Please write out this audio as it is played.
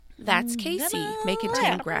That's Casey may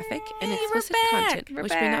contain graphic and explicit content,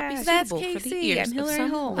 which may not be suitable for the ears of some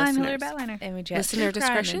listeners. I'm Hillary Batliner. And we listener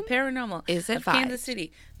discretion paranormal is of advised. Kansas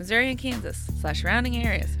City, Missouri, and Kansas / surrounding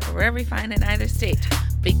areas, or wherever we find in either state,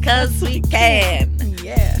 because we can.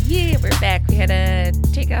 Yeah. Yeah, we're back. We had a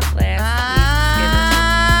takeoff last week.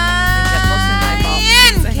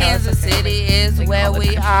 Kansas City is where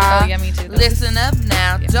we are. Oh, yeah, me too. Listen up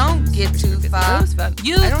now. Yeah. Don't get too far. It was fun.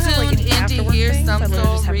 You I don't have, like, tuned any in to after-work hear things. some I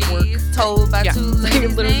literally just have stories work. told by Yeah. two Like,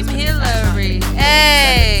 ladies literally named just been Hillary. at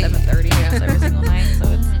Hey! 7:30 every single night, so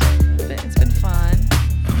it's been fun.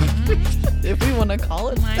 If we want to call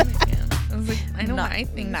it I was like, I know Not- my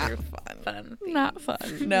things not are fun. fun. Not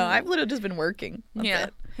fun. No, I've literally just been working. That's Yeah.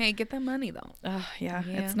 it. Hey, get that money though. Yeah, Yeah.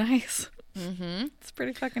 it's nice. Mm-hmm. It's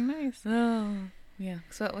pretty fucking nice. Oh. Yeah.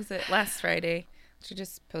 So what was it? Last Friday. She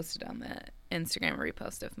just posted on the Instagram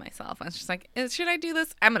repost of myself. I was just like, should I do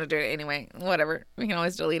this? I'm gonna do it anyway. Whatever. We can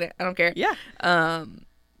always delete it. I don't care. Yeah. But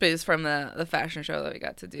it's from the fashion show that we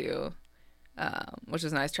got to do, which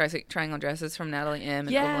was nice. Triangle dresses from Natalie M.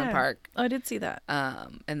 in Overland Park. Oh, I did see that.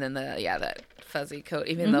 And then that fuzzy coat,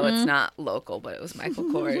 even though it's not local, but it was Michael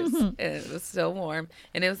Kors, and it was so warm,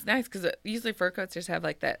 and it was nice because usually fur coats just have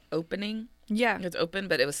like that opening. Yeah. It's open,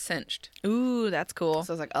 but it was cinched. Ooh, that's cool.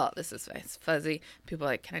 So I was like, oh, this is nice, fuzzy. People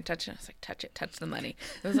were like, can I touch it? I was like, touch it, touch the money.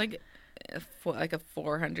 It was like a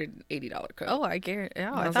 $480 coat. Oh, I guarantee.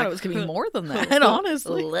 Yeah, I was thought like, it was gonna be more than that.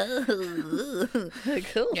 Honestly. Cool.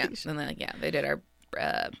 Yeah, and then they did our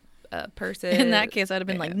purses. In that case, I'd have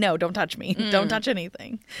been like, no, don't touch me. Don't touch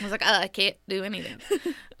anything. I was like, oh, I can't do anything.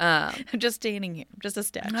 I'm just standing here. Just a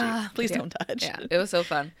statue. Please yeah. don't touch. Yeah, it was so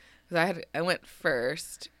fun because I went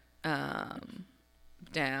first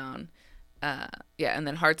down. And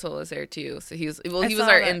then Hartzell was there too. So he was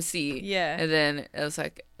our that. MC. Yeah. And then it was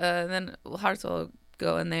like, then Hartzell will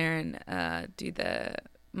go in there and do the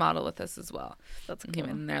model with us as well. That's He cool.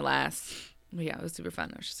 went in there last. But yeah, it was super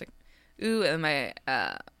fun. I was just like, ooh, and my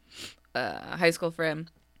high school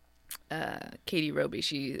friend, Katie Roby,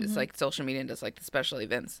 she is like social media and does like the special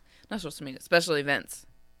events. Not social media, special events.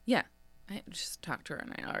 Yeah. I just talked to her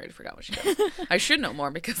and I already forgot what she does. I should know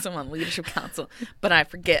more because I'm on leadership council, but I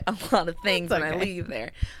forget a lot of things when I leave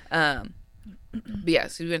there. But yeah,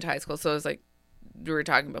 so we went to high school. So it was like, we were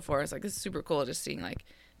talking before, I was like, this is super cool just seeing like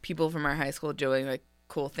people from our high school doing like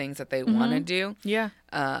cool things that they want to do. Yeah.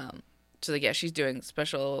 So like, yeah, she's doing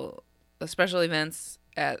special events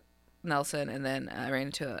at Nelson, and then I ran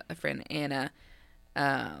into a friend, Anna,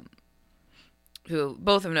 who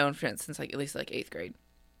both have known since like at least like 8th grade.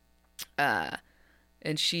 And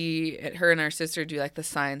her and her sister do like the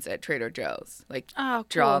signs at Trader Joe's, like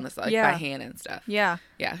draw on this like by hand and stuff. Yeah.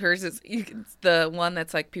 Yeah, hers is the one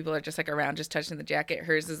that's like people are just like around just touching the jacket.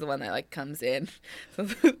 Hers is the one that like comes in on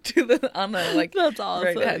the like That's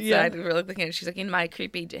awesome. right hand side. We're looking at it. She's like, my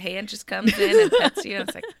creepy hand just comes in and pets you. And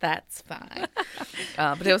it's like, that's fine.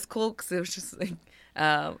 But it was cool because it was just like,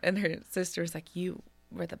 and her sister was like, you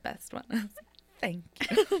were the best one. I was like, thank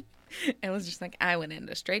you. And it was just like, I went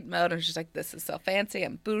into straight mode. And was just like, this is so fancy.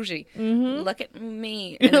 I'm bougie. Look at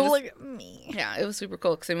me. And Look at me. Yeah, it was super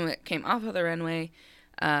cool because we came off of the runway,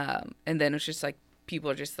 and then it was just like people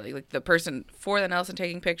are just like the person for the Nelson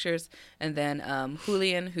taking pictures, and then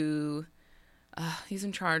Julian, who he's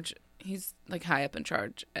in charge. He's like high up in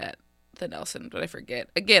charge at the Nelson, but I forget.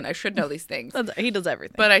 Again, I should know these things, He does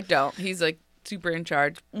everything. but I don't. He's like super in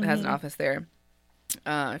charge. Has an office there.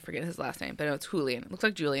 I forget his last name, but it's Julian. It looks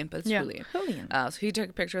like Julian, but it's Julian. Julian. So he took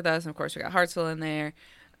a picture with us, and of course we got Hartzell in there.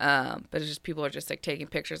 But it's just people are just like taking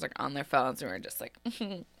pictures like on their phones, and we're just like,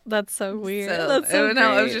 That's so weird. So, That's so no,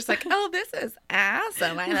 I was great. just like, oh, this is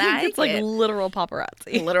awesome. I like It's like it. literal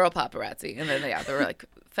paparazzi. Literal paparazzi. And then there were like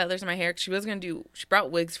feathers in my hair. She brought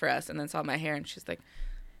wigs for us, and then saw my hair, and she's like,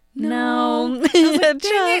 No. I was like,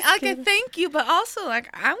 dang it, Just okay, thank you, but also like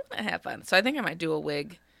I want to have fun. So I think I might do a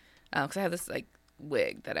wig, because I have this like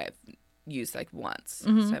wig that I've used like once,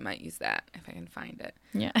 so I might use that if I can find it.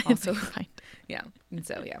 Yeah. Also, fine. yeah. And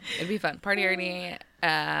so yeah, it'd be fun. Party already,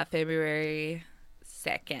 February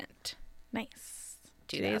 2nd. Nice.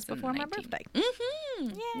 2 days before my 2019. birthday.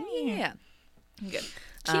 Mm-hmm. Yeah. Good.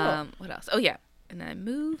 Cute. What else? Oh yeah, and I'm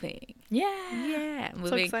moving. Yeah. Yeah, So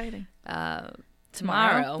moving exciting.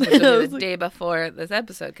 tomorrow, which will be the day before this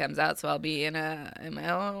episode comes out. So I'll be in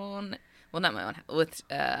my own. Well, not my own house, with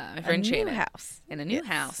my friend Shannon. House. In a new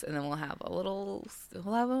house, and then we'll have a little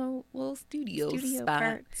studio spot.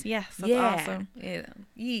 parts. Yes, that's Yeah, awesome. Yeah.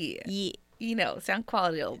 You know, sound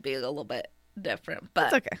quality will be a little bit different, but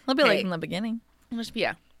It's okay. It'll be like hey, in the beginning. let's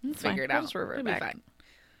figure fine. it We'll out. just revert It'll be back. fine.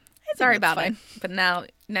 I think Sorry that's about fine. it, but now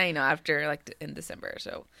you know after like in December.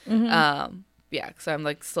 So, yeah, so I'm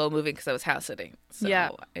like slow moving because I was house sitting. So Yeah.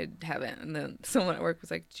 I haven't. And then someone at work was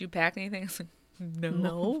like, "Did you pack anything?" I was like,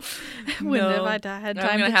 "No." When have I had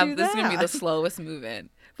time to do This is gonna be the that? slowest move in.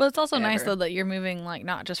 But it's also nice ever. though that you're moving like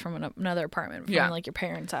not just from another apartment, from Yeah. like your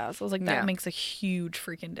parents' house. I was like, that Yeah. makes a huge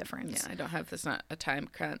freaking difference. Yeah, I don't have this not a time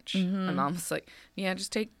crunch. Mm-hmm. My mom's like, "Yeah,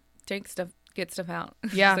 just take stuff, get stuff out."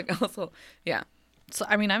 Yeah. She's like, also, yeah. So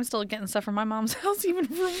I mean, I'm still getting stuff from my mom's house even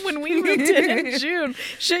from when we moved in June.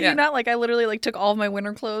 Shit, Yeah. you not like I literally like took all of my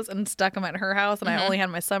winter clothes and stuck them at her house, and I only had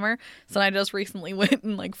my summer. So I just recently went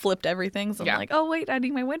and like flipped everything. So Yeah. I'm like, oh wait, I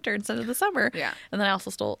need my winter instead of the summer. Yeah. And then I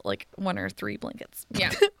also stole like 1 or 3 blankets.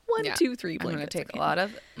 Yeah. One, Yeah. 2, 3 I'm blankets. gonna take a okay. lot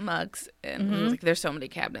of mugs and like there's so many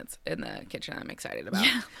cabinets in the kitchen I'm excited about.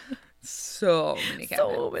 Yeah. So many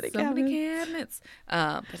cabinets. So many cabinets.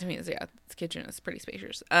 But to me, this kitchen is pretty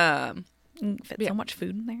spacious. You can fit Yeah. so much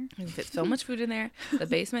food in there. You can fit so much food in there. The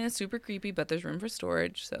basement is super creepy, but there's room for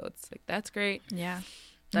storage, so it's like that's great. Yeah.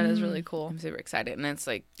 That is really cool. I'm super excited, and it's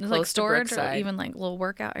like It's close like storage to or Brookside. even like little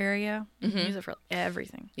workout area. You can use it for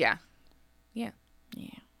everything. Yeah. Yeah.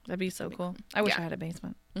 That'd be so cool. I wish Yeah. I had a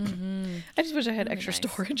basement. Mm-hmm. I just wish I had That'd be extra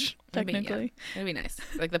nice. storage, That'd be- yeah. technically. That'd be nice.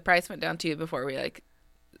 Like the price went down too before we like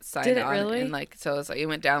signed Did it on, really? and like so it's like it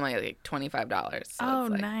went down like $25. So Oh,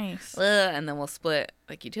 it's like, nice. ugh, and then we'll split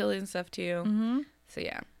like utilities and stuff too. Mm-hmm. So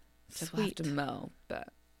yeah, just we'll have to Sweet. mow, but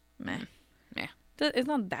Meh. Yeah. It's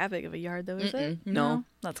not that big of a yard, though, is it? Mm-mm. No.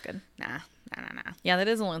 That's good. nah. Yeah, that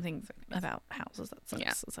is the only thing about houses that sucks.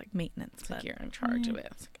 Yeah. It's like maintenance. It's But like you're in charge of it.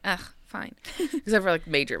 It's like, ugh, fine. Except for like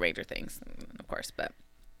major things, of course. But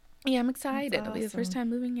yeah, I'm excited. It'll be the first awesome. time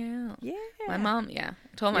moving out. yeah. My mom,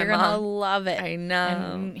 told my You're going to mom. love it. I know.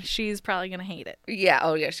 And she's probably going to hate it. Yeah,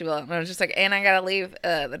 oh yeah, she will. And I was just like, and I gotta leave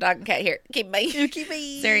the dog and cat here. Keep me. Keep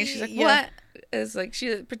me. Staring. She's like, what? It's like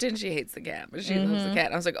she pretends she hates the cat, but she loves the cat.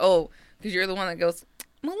 And I was like, oh, because you're the one that goes,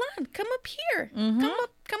 Milan, come up here.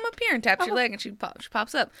 Come up here and taps your leg, and she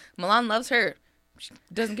pops up. Milan loves her. She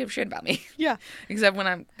doesn't give a shit about me. Yeah. Except when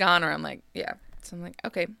I'm gone or I'm like, yeah. So I'm like,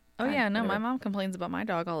 okay. Oh, fine, yeah. No, my whatever. mom complains about my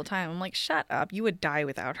dog all the time. I'm like, shut up. You would die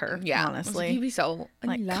without her. Yeah. I was like, Honestly. you'd be so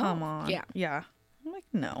Like, alone. come on. Yeah. Yeah. I'm like,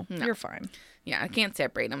 no, you're fine. Yeah, I can't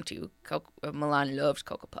separate them too. Milan loves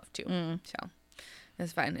Cocoa Puff too. So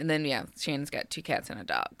it's fine. And then, yeah, Shannon's got 2 cats and a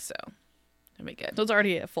dog. So it'll be good. So it's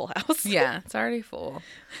already a full house. Yeah, it's already full.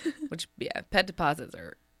 Which, yeah, pet deposits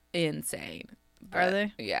are insane. Are But,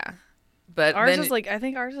 they? Yeah. But Ours then is like, I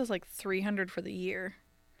think ours is like $300 for the year.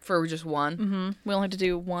 for just one, Mm-hmm. We only have to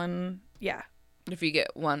do one. Yeah. if you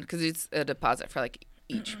get one, because it's a deposit for like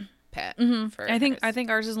each pet. For I think hers.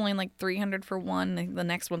 ours is only like $300 for one. And the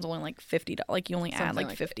next one's only like $50. Like you only add Something like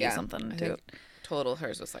like 50 that. Yeah. something I to think it. total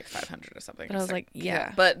hers was like 500 or something. But I It's was like,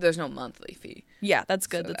 yeah. But there's no monthly fee. Yeah, that's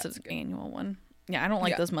good. So that's that's an good. annual one. Yeah, I don't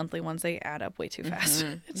like Yeah. those monthly ones. They add up way too fast.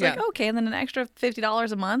 It's Yeah. like, okay, and then an extra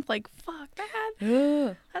 $50 a month. Like, fuck that.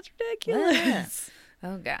 Ugh. That's ridiculous.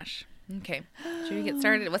 Oh gosh. Okay. Should we get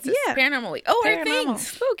started? What's this? Yeah. Paranormal week. Oh, our Paranormal.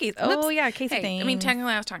 things. Spookies. Oh, Whoops. yeah, Casey Hey, things. I mean,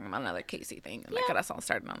 technically, I was talking about another Casey thing that Yeah. got us all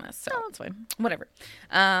started on this. So Oh, that's fine. whatever.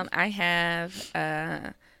 I have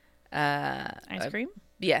Ice cream?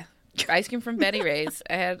 Yeah, ice cream from Betty Ray's.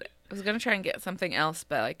 I was gonna try and get something else,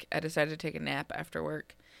 but like I decided to take a nap after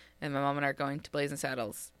work, and my mom and I are going to Blazing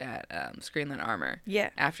Saddles at Screenland Armor. Yeah.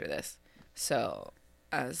 After this, so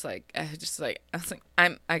I was like,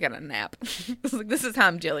 I got a nap. I was like, this is how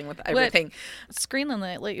I'm dealing with everything. Screenland,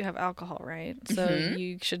 they let you have alcohol, right? So Mm-hmm.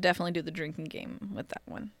 you should definitely do the drinking game with that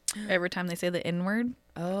one. Every time they say the N word,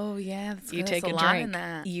 Oh yeah, that's you good. take That's a lot drink. in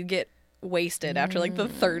that. You get wasted after like the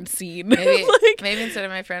third scene. Maybe, Like, maybe instead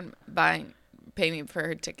of my friend pay me for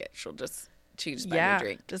her ticket, she just buy me a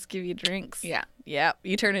drink. just give you drinks. Yeah. Yeah,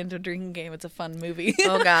 you turn it into a drinking game. It's a fun movie.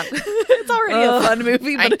 Oh God. It's already a fun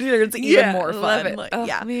movie, but it's even more fun. Love it. Like, Oh,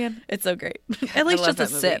 yeah, man. it's so great. At least love just a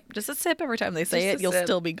that movie. sip. Just a sip every time they say Just it. a You'll sip.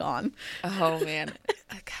 still be gone. Oh man,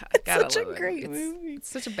 I It's gotta such a love it. great It's- movie. It's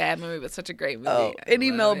such a bad movie, but such a great movie. Oh, I any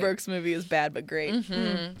love Mel it. Brooks movie is bad but great. Because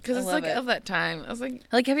I it's love like it. of that time. I was like,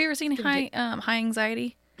 Like, have you ever seen High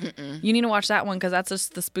Anxiety? You need to watch that one because that's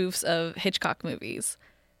just the spoofs of Hitchcock movies.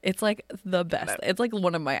 It's like the best. It's like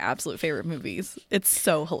one of my absolute favorite movies. It's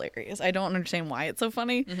so hilarious. I don't understand why it's so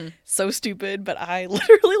funny, so stupid, but I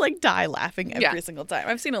literally like die laughing every Yeah. single time.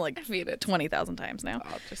 I've seen it like feed it. 20,000 times now.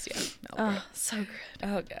 Oh, just Mel Oh, Brooks. so good.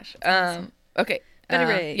 Oh gosh. Okay. Betty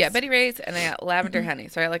Ray's. Yeah, Betty Ray's, and I got lavender honey.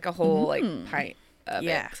 So I got like a whole like pint of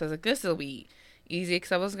Yeah. it. So I was like, this will be easy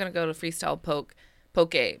because I wasn't gonna go to freestyle poke,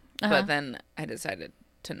 but then I decided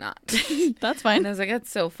to not. That's And fine. I was like,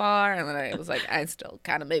 that's so far. And then I was like, I still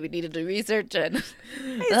kind of maybe need to do research and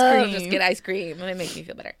cream. just get ice cream. And it makes me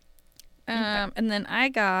feel better. And then I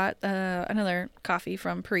got another coffee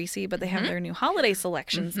from Parisi, but they have their new holiday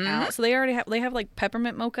selections out. So they have like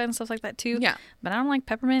peppermint mocha and stuff like that too. Yeah. But I don't like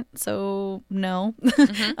peppermint, so no.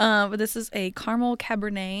 But this is a caramel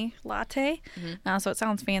cabernet latte. So it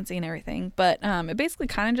sounds fancy and everything, but it basically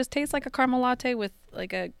kind of just tastes like a caramel latte with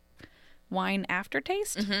like a wine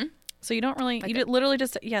aftertaste. So you don't really, like literally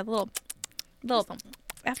just, the little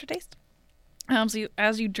aftertaste. So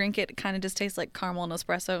as you drink it, it kind of just tastes like caramel and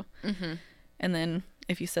espresso. And then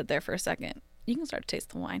if you sit there for a second, you can start to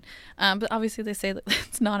taste the wine. But obviously they say that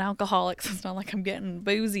it's non-alcoholic, so it's not like I'm getting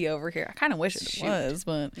boozy over here. I kind of wish it was,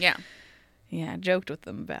 but yeah, I joked with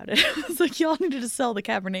them about it. I was like, y'all needed to sell the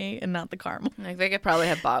Cabernet and not the caramel. Like they could probably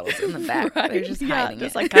have bottles in the back. Right? They're just hiding it.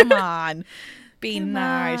 It's like, come on. Be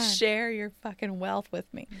nice. Share your fucking wealth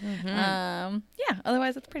with me.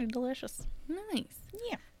 Otherwise it's pretty delicious. Nice.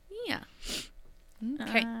 Yeah.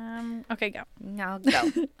 Okay. Okay, go.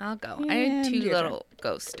 I'll go. I had two little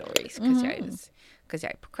ghost stories because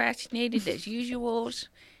I procrastinated as usual,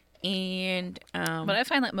 and but I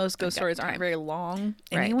find that most ghost stories aren't very long.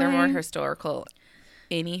 Right, anyway. they're more historical.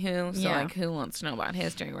 Anywho, so like, who wants to know about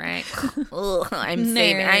history, right? Ugh,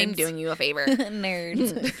 I'm doing you a favor.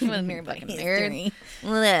 Nerds. Fucking nerd.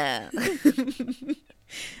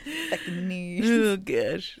 Fucking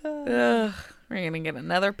nerds. Oh gosh. We're gonna get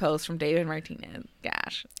another post from David Martinez.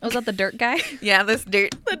 Gosh. Was that the dirt guy? Yeah, the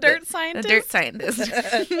dirt scientist. The dirt scientist.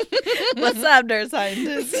 What's up, dirt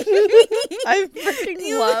scientist? I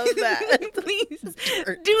freaking love that. Please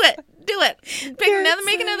do it.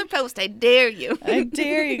 Make another post. I dare you. I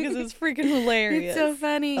dare you because it's freaking hilarious. It's so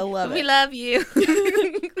funny. I love it. We love you.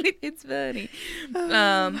 It's funny.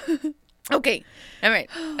 Okay. All right.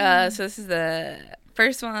 So this is the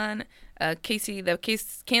first one.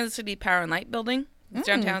 Kansas City Power and Light Building. It's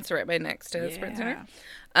downtown, so right by next to the Sprint Center.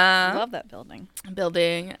 I love that building.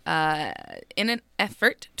 In an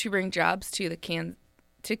effort to bring jobs to the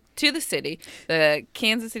city, the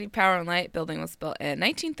Kansas City Power and Light Building was built in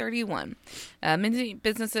 1931. Many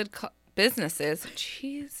businesses,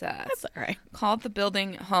 Jesus, that's all right, called the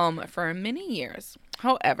building home for many years.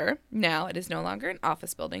 However, now it is no longer an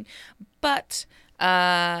office building, but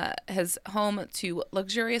has home to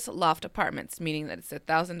luxurious loft apartments, meaning that it's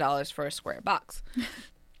 $1,000 for a square box.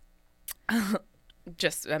 I'm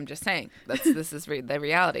just saying this is the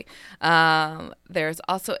reality. There's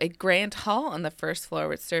also a grand hall on the first floor,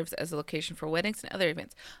 which serves as a location for weddings and other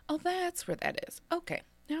events. Oh, that's where that is. Okay,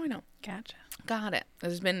 now we know. Gotcha. Got it.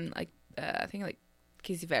 There's been I think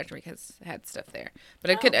Casey Fashion Week has had stuff there,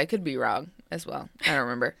 but I could be wrong as well. I don't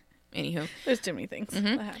remember. Anywho, there's too many things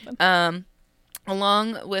that happen.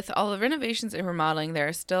 Along with all the renovations and remodeling, there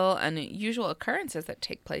are still unusual occurrences that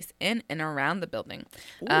take place in and around the building.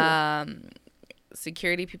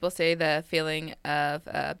 Security people say the feeling of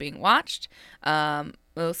being watched,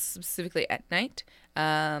 most specifically at night,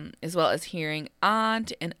 as well as hearing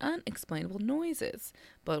odd and unexplainable noises.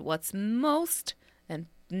 But what's most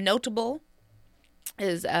notable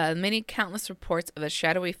is many countless reports of a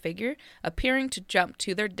shadowy figure appearing to jump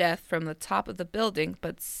to their death from the top of the building,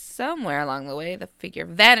 but somewhere along the way, the figure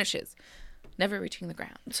vanishes, never reaching the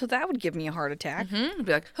ground. So that would give me a heart attack. I'd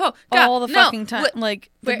be like, oh, God, all the fucking time.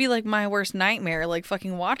 It'd be like my worst nightmare, like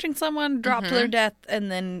fucking watching someone drop to their death and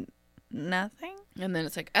then nothing. And then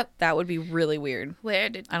it's like, oh, that would be really weird. Where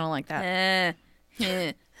did I don't like that.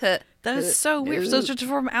 That is so weird. So just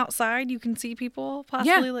from outside, you can see people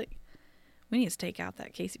possibly like. We need to take out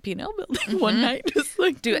that KCP&L building one night. Just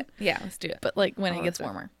like do it. Yeah, let's do it. But like when it gets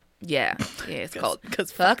warmer. Yeah, it's cold.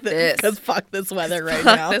 Because fuck this. Because fuck this weather right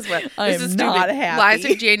now. This weather. I am not happy. Why is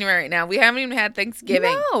it January right now? We haven't even had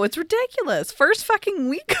Thanksgiving. No, it's ridiculous. First fucking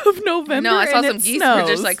week of November. No, I saw some geese were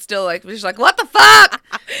just like what the fuck?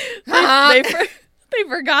 They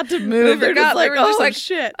forgot to move. They're just like, oh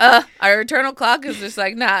shit. Our eternal clock is just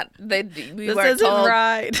like not. We this weren't isn't told.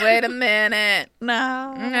 Right. Wait a minute.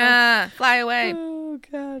 No. Fly away. Oh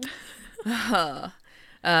god.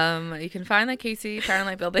 You can find the Casey Power and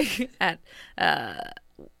Light Building at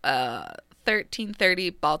 1330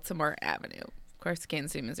 Baltimore Avenue. Of course,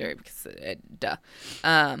 Kansas City, Missouri, because duh.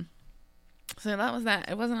 So that was that.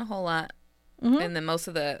 It wasn't a whole lot. And then most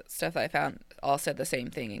of the stuff I found all said the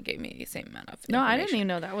same thing and gave me the same amount of information. No, I didn't even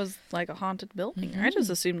know that was like a haunted building. I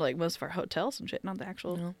just assumed like most of our hotels and shit, not the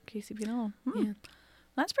actual KCP&L. Yeah.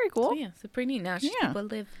 That's pretty cool. So, yeah, it's pretty neat. Now people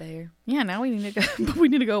live there. Yeah, now we need to go. But we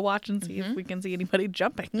need to go watch and see if we can see anybody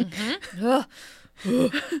jumping.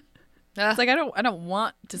 It's like I don't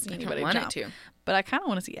want to see anybody jump, but I kind of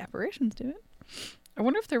want to see apparitions do it. I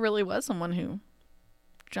wonder if there really was someone who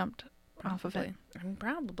jumped off of it.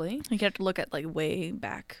 Probably. You have to look at like way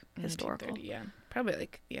back historical. Yeah. Probably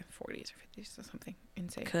like 40s or 50s or something.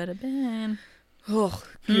 Insane. Could have been. Oh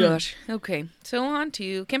gosh. Okay, so on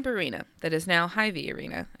to Kemper Arena, that is now Hy-Vee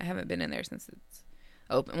Arena. I haven't been in there since it's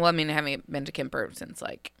open. Well, I mean, I haven't been to Kemper since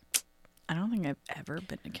like. I don't think I've ever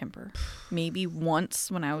been to Kemper. Maybe once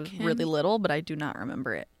when I was really little, but I do not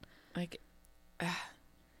remember it. Like,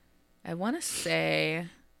 I want to say,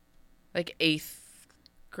 like 8th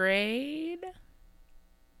grade.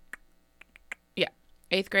 Yeah,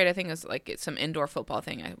 8th grade. I think it was like some indoor football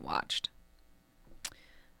thing I watched.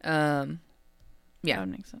 Yeah, that would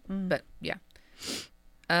make sense. but yeah.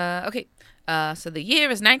 Okay. So the year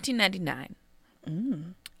is 1999.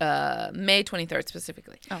 May 23rd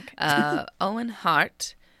specifically. Okay. Owen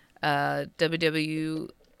Hart, WWE,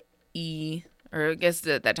 or I guess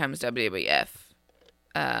at that time was WWF,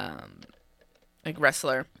 like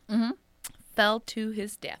wrestler, fell to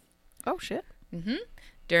his death. Oh shit.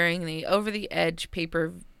 During the Over the Edge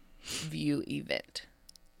pay-per-view event.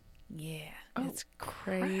 Yeah, it's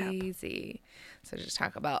crazy. So just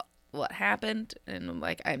talk about what happened, and I'm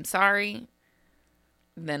like, I'm sorry.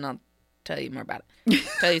 Then I'll tell you more about it.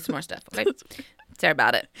 Tell you some more stuff, okay? Sorry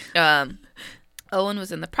about it. Owen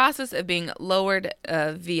was in the process of being lowered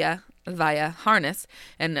via harness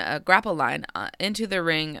and a grapple line into the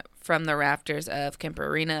ring from the rafters of Kemper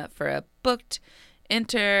Arena for a booked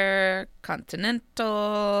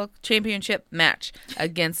Intercontinental Championship match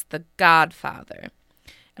against the Godfather.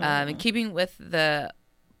 In keeping with the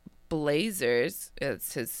Blazers,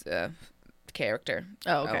 it's his character.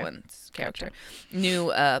 Oh, okay. Owen's character. Gotcha.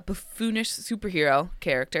 New buffoonish superhero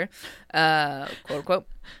character, quote unquote.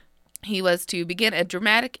 He was to begin a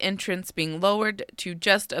dramatic entrance being lowered to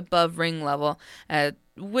just above ring level, at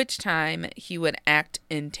which time he would act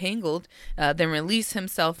entangled, then release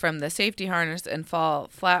himself from the safety harness and fall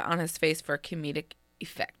flat on his face for comedic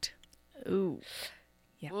effect. Ooh.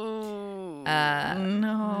 Yeah. Ooh.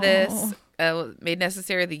 No. This made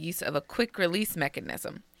necessary the use of a quick release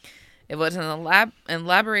mechanism. It was an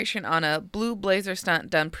elaboration on a Blue Blazer stunt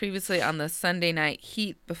done previously on the Sunday Night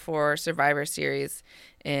Heat before Survivor Series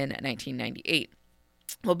in 1998.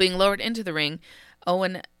 While being lowered into the ring,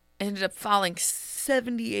 Owen ended up falling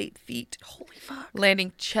 78 feet. Holy fuck.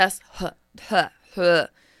 Landing chest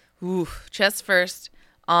first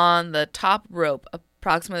on the top rope,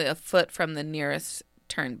 approximately a foot from the nearest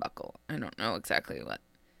turnbuckle. I don't know exactly what.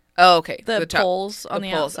 Oh, okay. The poles on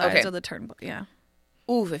the outsides of the turnbuckle, yeah.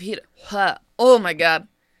 Ooh, if he had, oh my God.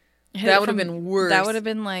 That would have been worse. That would have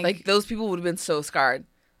been like those people would have been so scarred.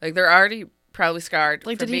 Like, they're already probably scarred.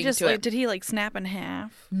 Like, did he like snap in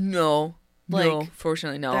half? No. Like, no,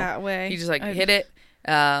 fortunately, no. That way. He just hit it.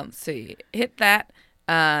 So he hit that,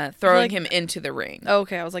 throwing him into the ring.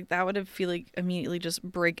 Okay, I was like, that would have feel like immediately just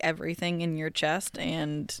break everything in your chest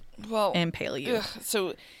and impale you.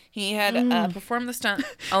 So he had performed the stunt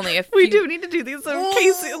only a few... We do need to do these. So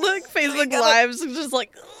Casey, look, Facebook Lives is just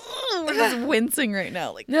like, we're just wincing right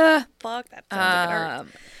now. Like, fuck, that sounds like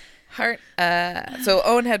it hurt. So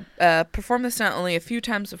Owen had performed the stunt only a few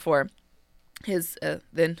times before. His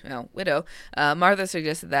widow, Martha,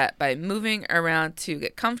 suggested that by moving around to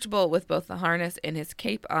get comfortable with both the harness and his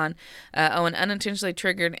cape on, Owen unintentionally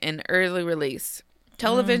triggered an early release.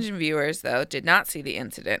 Television viewers, though, did not see the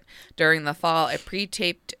incident. During the fall, a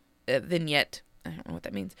pre-taped vignette, I don't know what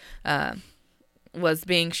that means, was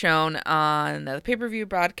being shown on the pay-per-view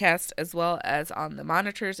broadcast as well as on the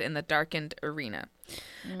monitors in the darkened arena.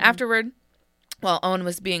 Afterward, while Owen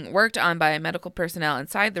was being worked on by medical personnel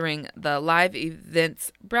inside the ring, the live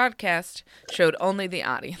events broadcast showed only the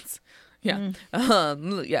audience. Meanwhile,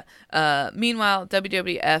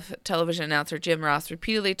 WWF television announcer Jim Ross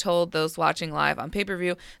repeatedly told those watching live on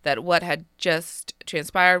pay-per-view that what had just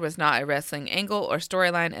transpired was not a wrestling angle or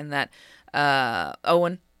storyline, and that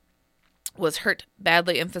Owen was hurt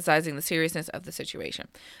badly, emphasizing the seriousness of the situation.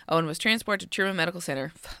 Owen was transported to Truman Medical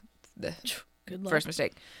Center. Good luck. First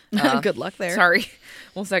mistake. Good luck there. Sorry.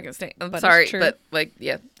 Well, second mistake. I'm but sorry, but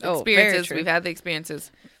experiences. Very We've had the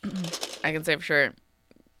experiences. I can say for sure.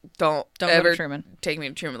 Don't ever go to Truman. Take me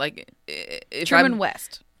to Truman. Like, if Truman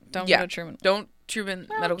West. Don't go to Truman. Don't Truman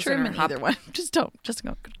Medical Truman Center. Either one. Just don't. Just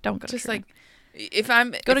don't go to just Truman. Like, if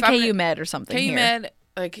I'm go to KU Med or something. KU Med,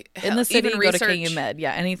 like in the city, even go research, to KU Med.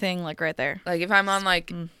 Yeah, anything like right there. Like if I'm on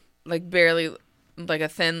like barely like a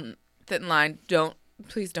thin line,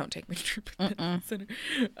 please don't take me to Truman Medical Center.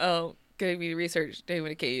 Oh, give me research. Take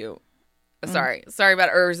me to KU. Sorry about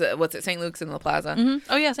what's it? St. Luke's in La Plaza.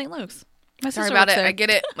 Oh yeah, St. Luke's. Sorry about it. I get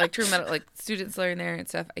it. Like Truman Medical, like students learn there and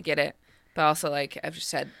stuff. I get it. But also, like, I've just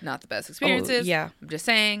had not the best experiences. yeah. I'm just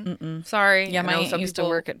saying. Sorry. Yeah, I my know aunt some used to people-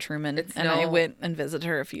 work at Truman, and I went and visited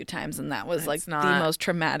her a few times, and that was like the most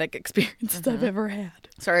traumatic experiences I've ever had.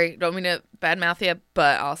 Sorry, don't mean to badmouth you,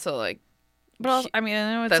 but also, like... But also, I mean,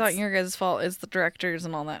 I know it's not your guys' fault. It's the directors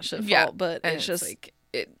and all that shit fault, but it's just... like...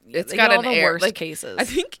 It's they got get an all the air. worst Like, cases. I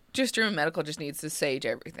think just Truman Medical just needs to sage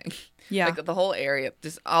everything. Yeah. Like, the whole area.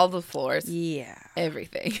 Just all the floors. Yeah.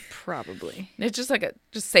 Everything. Probably. It's just like a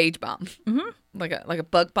sage bomb. Mm-hmm. Like a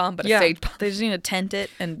bug bomb, but a sage bomb. They just need to tent it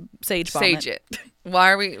and sage bomb it.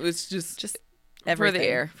 Why are we... It was just everything. for the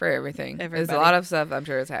air, for everything. Everybody. There's a lot of stuff I'm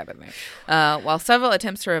sure has happened there. While several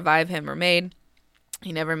attempts to revive him were made,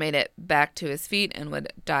 he never made it back to his feet and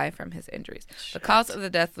would die from his injuries. Shit. The cause of the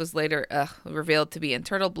death was later revealed to be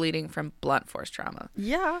internal bleeding from blunt force trauma.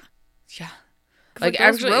 Yeah. Yeah. Like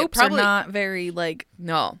those ropes are not very like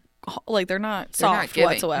they're not soft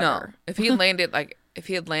whatsoever. No. If he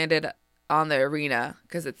had landed on the arena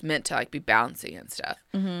because it's meant to like be bouncy and stuff,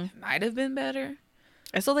 it might have been better.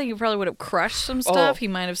 I still think he probably would have crushed some stuff. He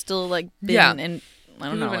might have still like been in I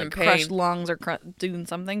don't know, like crushed lungs or doing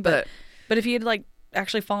something. But if he had like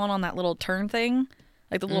actually fallen on that little turn thing,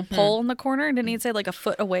 like the little pole in the corner, didn't he say like a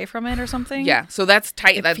foot away from it or something? Yeah, so that's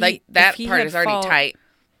tight. That part is already tight.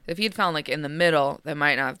 If he had fallen like in the middle, that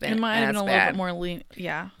might not have been. It might have been a little bit more lean.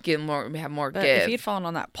 Yeah, have more but give. If he had fallen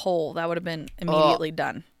on that pole, that would have been immediately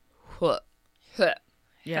done.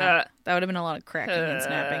 Yeah, that would have been a lot of cracking and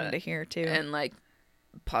snapping to hear too, and like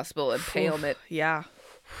possible impalement. Yeah.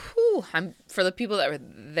 Whew. For the people that were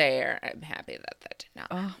there, I'm happy that did not.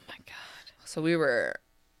 Oh my god. So we were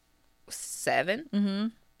 7. Mm-hmm.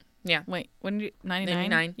 Yeah. Wait, when did you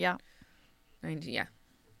 99? Yeah. 90. Yeah.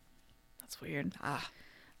 That's weird. I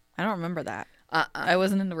don't remember that. I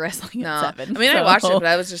wasn't into wrestling no. at 7. I mean, I watched it, but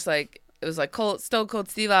I was just like, it was like Stone Cold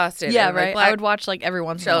Steve Austin. Yeah, and right. Like I would watch like every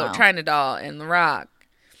once in a while. China Doll and The Rock.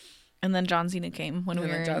 And then John Cena came when we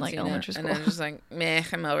were in like elementary school. And I was just like, meh,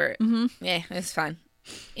 I'm over it. Mm-hmm. Yeah, it's fine.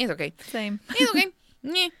 It's okay. Same. It's okay.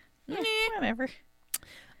 Whatever.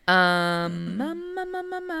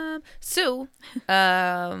 So,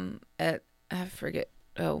 I forget.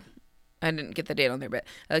 Oh, I didn't get the date on there, but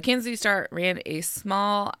Kansas City Star ran a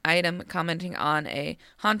small item commenting on a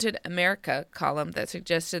Haunted America column that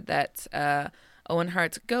suggested that Owen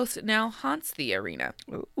Hart's ghost now haunts the arena.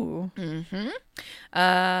 Ooh. Mm-hmm.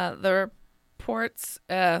 The reports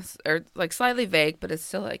are like slightly vague, but it's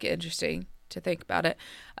still like interesting to think about it.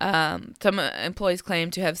 Some employees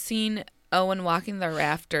claim to have seen Owen walking the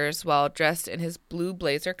rafters while dressed in his blue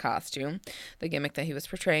blazer costume, the gimmick that he was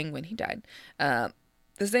portraying when he died. The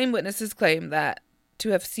same witnesses claim that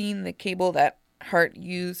to have seen the cable that Hart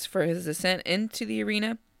used for his ascent into the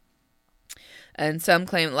arena. And some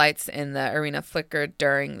claim lights in the arena flickered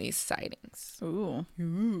during these sightings. Ooh.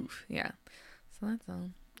 Yeah. So that's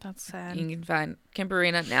all. That's sad. You can find Kemp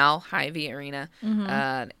Arena, now Hy-Vee Arena,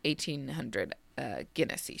 1800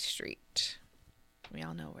 Genesee Street. We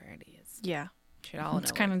all know where it is. Yeah. Should all know.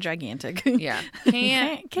 It's kind of gigantic. Yeah.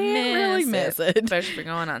 Can't really miss it. Especially if you're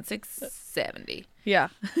going on 670. Yeah.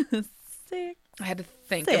 I had to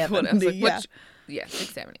think of what I was like. Yeah,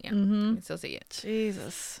 670. Yeah. Mm-hmm. You can still see it.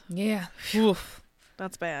 Jesus. Yeah. Oof.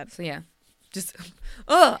 That's bad. So, yeah.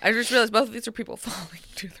 I just realized both of these are people falling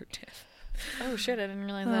to their death. Oh, shit. I didn't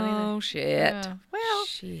realize that either. Oh, shit. Well,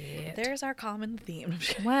 shit. There's our common theme.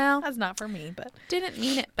 Well, that's not for me, but. Didn't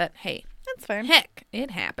mean it, but hey. That's fine. Heck,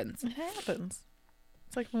 it happens. It happens.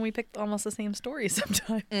 It's like when we picked almost the same story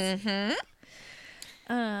sometimes. Mm-hmm.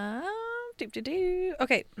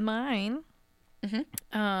 Okay, mine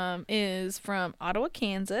is from Ottawa,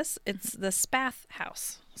 Kansas. It's the Spath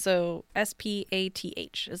House. So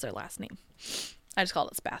SPATH is their last name. I just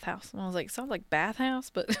called it Spath House. And I was like, sounds like bathhouse,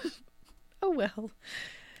 but oh well.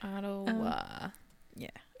 Ottawa.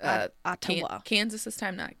 Yeah. Ottawa. Kansas this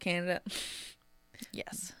time, not Canada.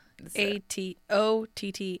 Yes. ATOTTAWA.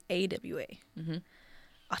 Mm-hmm.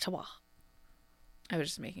 Ottawa. I was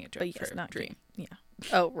just making a joke for not Dream. Yeah.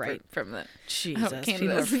 Oh, right. From the Jesus.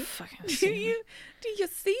 People are fucking do you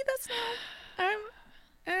see this now?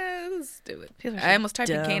 Let's do it. I almost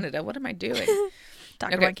typed in Canada. What am I doing?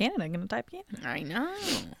 Talking about Canada. I'm gonna type Canada. I know.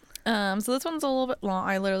 So this one's a little bit long.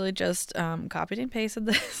 I literally just copied and pasted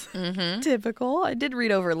this. Mm-hmm. Typical. I did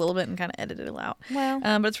read over a little bit and kind of edited it out. Well,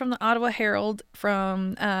 but it's from the Ottawa Herald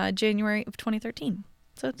from January of 2013.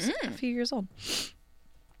 So it's a few years old.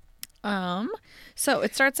 So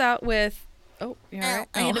it starts out with. Oh, yeah. Right.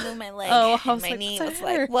 I had to move my leg. Oh, I was my like, knee what's was the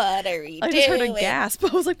like, matter? what are you doing? I just heard a gasp. I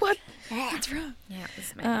was like, what? What's wrong? Yeah, this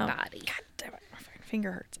is my body. God damn it. My fucking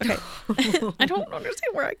finger hurts. Okay. I don't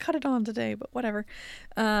understand where I cut it on today, but whatever.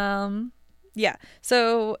 Yeah.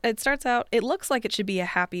 So it starts out, it looks like it should be a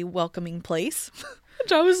happy, welcoming place.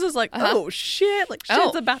 Which I was just like, oh shit, like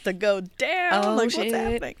shit's about to go down. Oh, like shit. what's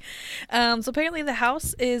happening? So apparently the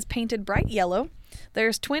house is painted bright yellow.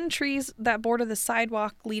 There's twin trees that border the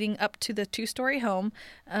sidewalk leading up to the 2-story home.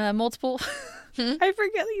 Multiple. I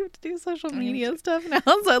forget that you have to do social media stuff now.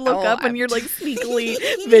 So I look up and you're like sneakily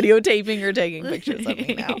videotaping or taking pictures of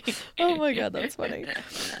me now. Oh my God, that's funny.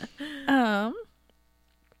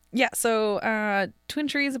 Yeah. So twin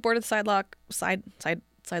trees that border the sidewalk.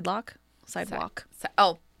 Sidewalk.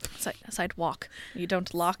 Sidewalk. You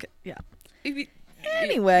don't lock it. Yeah.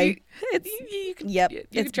 Anyway, it's you can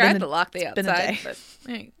it's try been to lock the been a outside, day. but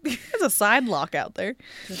hey, there's a side lock out there.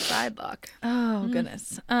 it's a side lock. Oh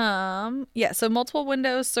goodness. Yeah, so multiple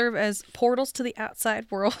windows serve as portals to the outside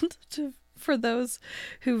world for those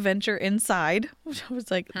who venture inside. Which I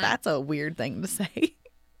was like, that's a weird thing to say.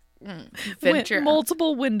 Venture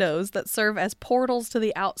Multiple windows that serve as portals to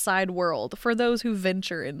the outside world for those who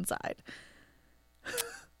venture inside.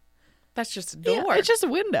 That's just a door. Yeah, it's just a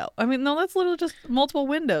window. I mean, no, that's literally just multiple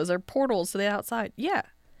windows or portals to the outside. Yeah.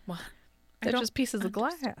 What? They're just pieces of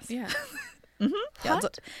glass. Yeah. Yeah,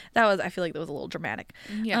 that was. I feel like that was a little dramatic.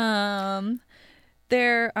 Yeah.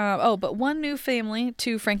 But one new family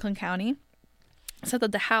to Franklin County said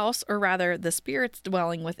that the house, or rather the spirits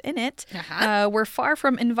dwelling within it, were far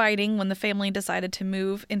from inviting when the family decided to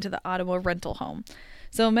move into the Ottawa rental home.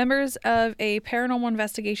 So members of a paranormal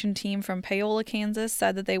investigation team from Paola, Kansas,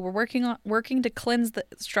 said that they were working to cleanse the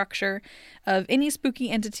structure of any spooky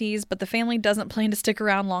entities, but the family doesn't plan to stick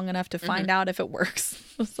around long enough to find out if it works.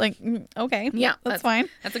 It's like, okay, Yeah, that's fine.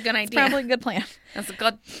 That's a good idea. It's probably a good plan. That's a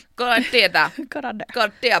good idea, though. Good idea.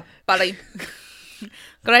 Good idea, buddy.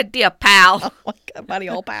 Good idea, pal. Oh my God, buddy,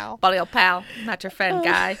 old pal. Buddy, old pal. Not your friend,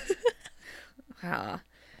 guy.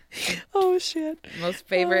 Oh shit. Most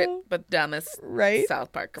favorite but dumbest Right?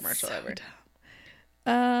 South Park commercial ever.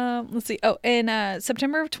 Let's see. Oh, in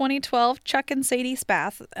September of 2012, Chuck and Sadie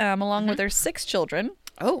Spath, along with their 6 children,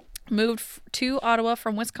 moved to Ottawa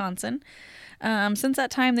from Wisconsin. Since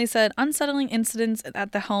that time, they said unsettling incidents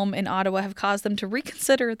at the home in Ottawa have caused them to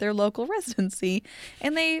reconsider their local residency,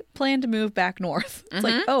 and they plan to move back north. It's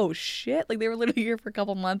like, oh shit! Like they were literally here for a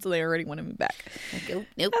couple months, and they already want to move back. Like, oh,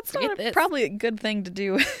 nope, That's not probably a good thing to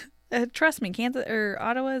do. Trust me, Kansas or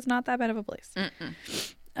Ottawa is not that bad of a place.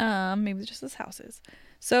 Maybe just this house is.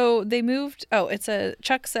 So they moved.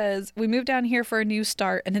 Chuck says, we moved down here for a new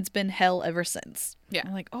start, and it's been hell ever since. Yeah.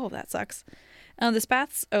 I'm like, oh, that sucks. The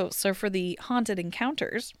Spaths, so for the haunted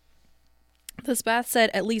encounters, the Spaths said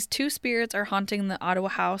at least 2 spirits are haunting the Ottawa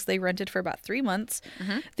house they rented for about 3 months.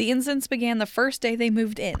 The incidents began the first day they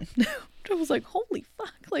moved in. I was like, holy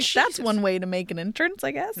fuck. Like, Jesus. That's one way to make an entrance,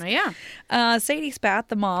 I guess. Yeah. Sadie Spath,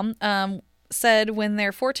 the mom, said when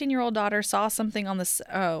their 14-year-old daughter saw something on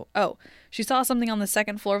she saw something on the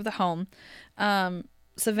second floor of the home.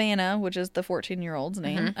 Savannah, which is the 14-year-old's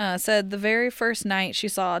name, said the very first night she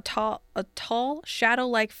saw a tall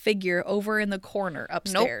shadow-like figure over in the corner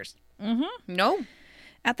upstairs. No.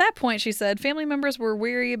 At that point, she said, family members were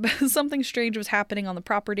weary about something strange was happening on the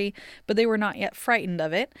property, but they were not yet frightened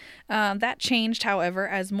of it. That changed, however,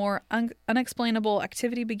 as more unexplainable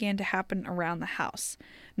activity began to happen around the house.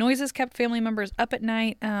 Noises kept family members up at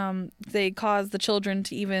night. They caused the children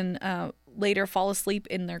to even later fall asleep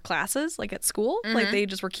in their classes, like at school. Like they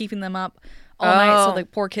just were keeping them up all night, so the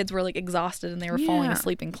poor kids were like exhausted and they were falling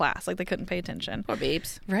asleep in class. Like they couldn't pay attention. Poor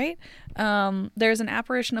babes. Right? There's an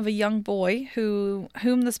apparition of a young boy whom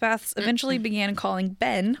the Spaths eventually began calling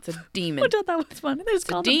Ben. It's a demon. I thought that was funny. They just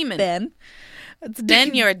called him demon. Ben. It's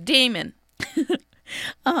Ben, you're a demon.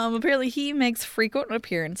 Apparently he makes frequent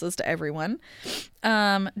appearances to everyone.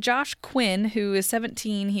 Josh Quinn, who is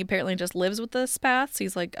 17, he apparently just lives with the Spaths.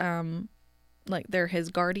 He's like they're his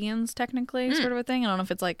guardians technically, sort of a thing. I don't know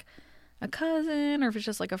if it's like a cousin or if it's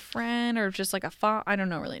just like a friend or just like a I don't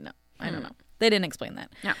know. I don't know. They didn't explain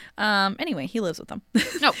that. No. Anyway, he lives with them.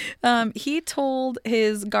 No. He told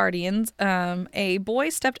his guardians a boy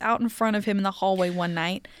stepped out in front of him in the hallway one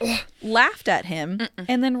night, laughed at him,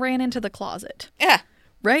 and then ran into the closet. Yeah.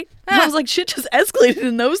 Right? And I was like, shit just escalated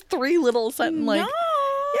in those 3 little sudden, like,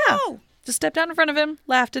 yeah. Just stepped out in front of him,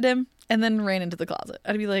 laughed at him, and then ran into the closet.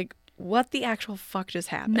 I'd be like, what the actual fuck just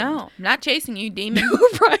happened? No, I'm not chasing you, demon.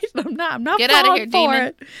 Right? I'm not. Get out of here, demon.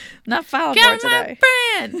 It. Not falling for it today.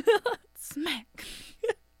 Get my friend. Smack.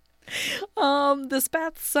 The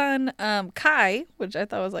Spath's son, Kai, which I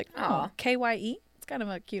thought was like, Kye. It's kind of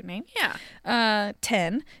a cute name. Yeah.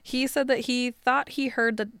 10. He said that he thought he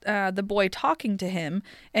heard the boy talking to him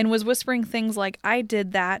and was whispering things like, I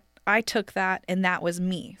did that, I took that, and that was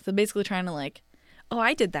me. So basically trying to like oh,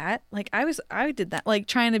 I did that. Like, I did that. Like,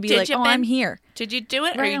 trying to be Did like, you, oh, Ben? I'm here. Did you do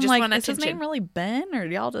it, or Right? you I'm just like, want is his attention? name really Ben, or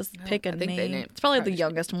do y'all just pick a I think they name? named- It's probably the probably should.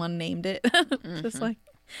 youngest one named it. Just like,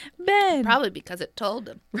 Ben. Probably because it told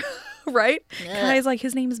him. Right? Yeah. Kai's like,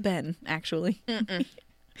 his name is Ben, actually.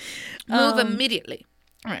 Move immediately.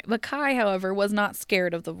 All right. But Kai, however, was not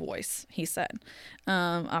scared of the voice, he said.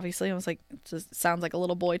 Obviously, I was like, it just sounds like a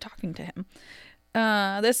little boy talking to him.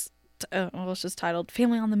 This was just titled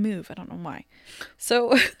Family on the Move. I don't know why.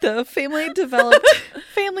 So the family developed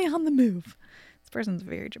Family on the Move. This person's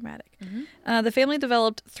very dramatic. The family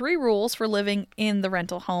developed 3 rules for living in the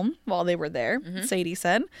rental home while they were there, Sadie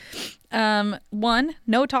said. 1,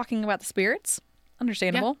 no talking about the spirits.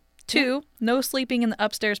 Understandable. 2, no sleeping in the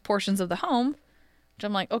upstairs portions of the home. Which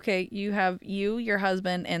I'm like, okay, you have your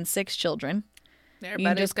husband, and 6 children.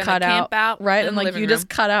 Everybody's gonna camp out right? in And the like living you room. just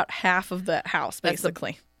cut out half of the house, That's the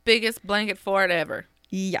basically. biggest blanket fort ever.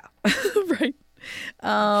 Yeah, right.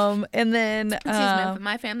 And then Excuse me, if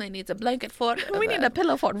my family needs a blanket fort. we need a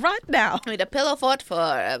pillow fort right now. We need a pillow fort for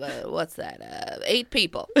what's that? 8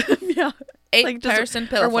 people. Yeah, 8 just- person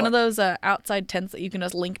pillow or one fort. of those outside tents that you can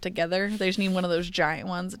just link together. They just need one of those giant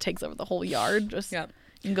ones that takes over the whole yard. Just Yeah.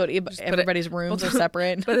 you can go to everybody's rooms are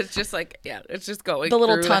separate. But it's just like, yeah, it's just going The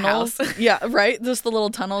little through tunnels, the house. yeah, right. Just the little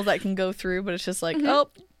tunnels that can go through, but it's just like, oh,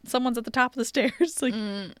 someone's at the top of the stairs. Like,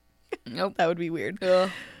 Nope. that would be weird. Ugh.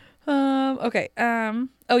 Okay.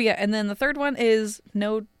 Oh yeah, and then the third one is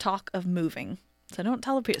no talk of moving. So don't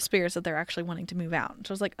tell the spirits that they're actually wanting to move out.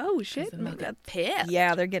 So I was like, oh shit, maybe that- Pissed.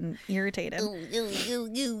 yeah, they're getting irritated.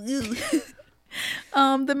 You.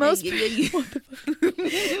 The most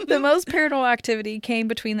the most paranormal activity came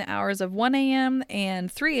between the hours of 1 a.m. and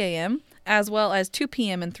 3 a.m. as well as 2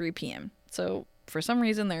 p.m. and 3 p.m. So for some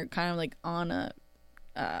reason they're kind of like on a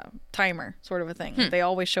timer sort of a thing. They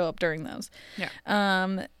always show up during those.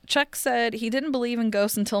 Yeah. Chuck said he didn't believe in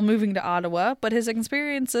ghosts until moving to Ottawa, but his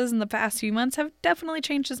experiences in the past few months have definitely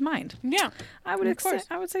changed his mind. Yeah. I would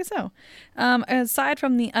say so. Aside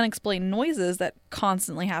from the unexplained noises that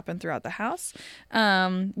constantly happen throughout the house,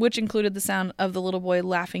 which included the sound of the little boy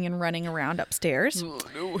laughing and running around upstairs.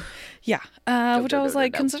 Yeah. Which I was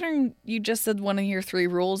like, considering you just said one of your 3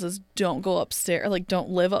 rules is don't go upstairs, like don't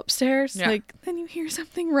live upstairs. Yeah. Like then you hear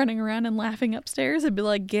something running around and laughing upstairs, I'd be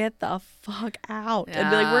like, get the fuck out. I'd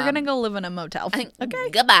be like, we're gonna go live in a motel. Okay.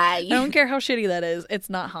 Goodbye. I don't care how shitty that is. It's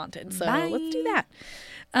not haunted. So Bye. let's do that.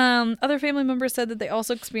 Other family members said that they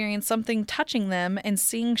also experienced something touching them and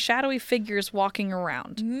seeing shadowy figures walking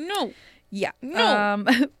around. No. Yeah. No.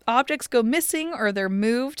 Objects go missing or they're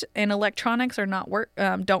moved, and electronics are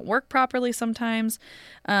don't work properly sometimes.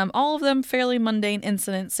 All of them fairly mundane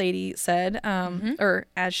incidents, Sadie said, or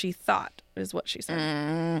as she thought is what she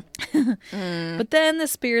said. But then the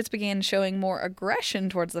spirits began showing more aggression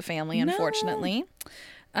towards the family, unfortunately.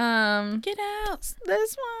 Get out.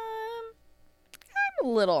 This one, I'm a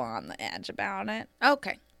little on the edge about it.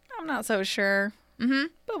 Okay. I'm not so sure.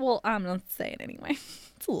 But I'm going to say it anyway.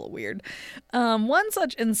 It's a little weird. One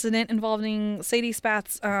such incident involving Sadie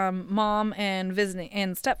Spath's mom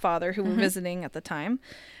and stepfather who were visiting at the time.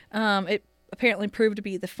 It apparently proved to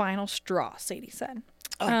be the final straw, Sadie said.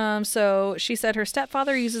 So she said her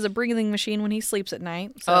stepfather uses a breathing machine when he sleeps at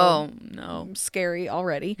night. So no. scary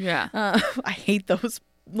already. Yeah. I hate those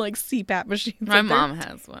like CPAP machines. My Like, mom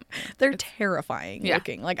has one. they're terrifying Yeah.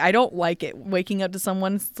 looking. Like I don't like it. Waking up to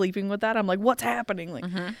someone sleeping with that, I'm like, what's happening? Like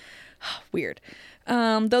weird.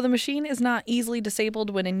 Though the machine is not easily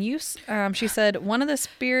disabled when in use, she said one of the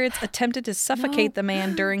spirits attempted to suffocate the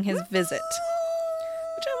man during his visit.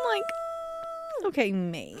 Which I'm like, okay,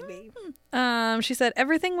 maybe. She said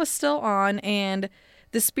everything was still on, and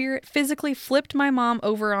the spirit physically flipped my mom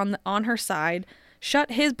over on her side,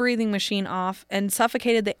 shut his breathing machine off, and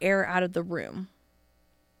suffocated the air out of the room.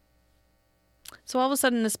 So all of a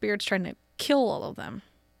sudden, the spirit's trying to kill all of them.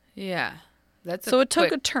 Yeah. So it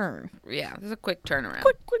took a turn. Yeah, there's a quick turnaround.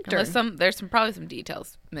 Quick turn. Unless there's probably some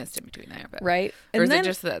details missed in between there, but Right? Or is it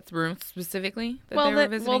just that room specifically that they were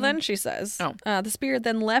visiting? Well, then she says, Oh. the spirit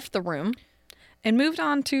then left the room and moved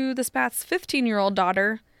on to the Spath's 15-year-old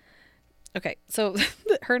daughter. Okay, so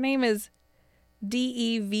her name is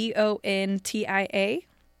Devontia.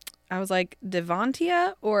 I was like,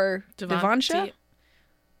 Devantia or Devansha?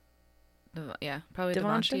 Yeah, probably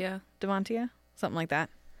Devansha? Devantia. Devantia? Something like that.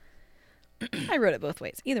 I wrote it both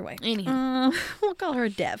ways. Either way. Anyhow. We'll call her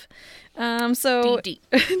Dev. So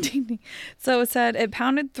DD. So it said it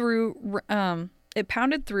pounded through,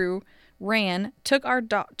 ran, took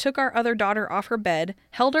our other daughter off her bed,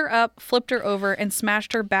 held her up, flipped her over, and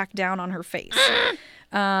smashed her back down on her face.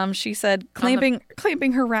 She said, clamping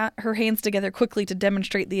her hands together quickly to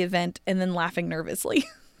demonstrate the event and then laughing nervously.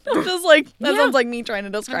 I'm just like, that sounds like me trying to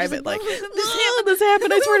describe it. Like, this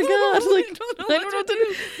happened, I swear to God. Like, I don't know what to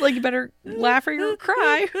do. Like, you better laugh or you'll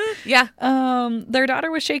cry. Yeah. Their daughter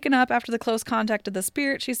was shaken up after the close contact of the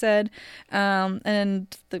spirit, she said.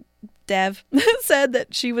 And the Dev said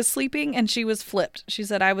that she was sleeping and she was flipped. She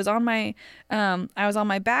said, I was on my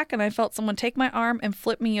back and I felt someone take my arm and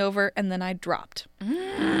flip me over and then I dropped.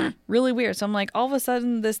 Really weird. So I'm like, all of a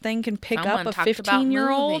sudden this thing can pick up a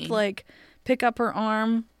 15-year-old, like pick up her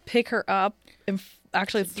arm, pick her up, and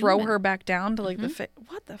actually throw her back down to like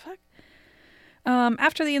what the fuck?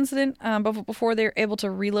 After the incident, before they were able to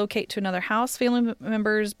relocate to another house, family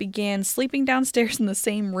members began sleeping downstairs in the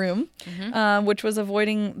same room, which was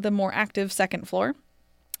avoiding the more active second floor.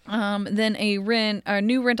 Then a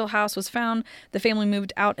new rental house was found. The family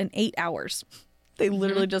moved out in 8 hours. They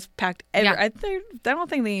literally just packed I don't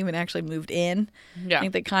think they even actually moved in. Yeah. I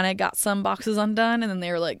think they kind of got some boxes undone, and then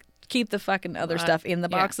they were like, keep the fucking other stuff in the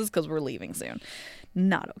boxes because we're leaving soon.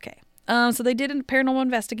 Not okay. So they did a paranormal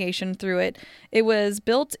investigation through it. It was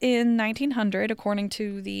built in 1900, according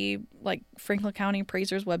to the Franklin County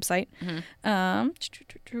Appraiser's website.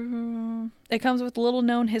 It comes with little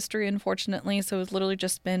known history, unfortunately. So it's literally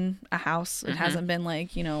just been a house. It hasn't been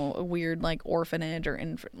a weird orphanage or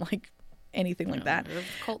anything like that.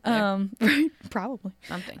 Cult right? Probably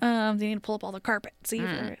something. They need to pull up all the carpet, see if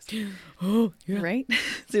there is. Oh, yeah. Right?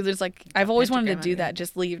 See, there's I've always wanted to do that.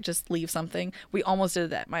 Just leave something. We almost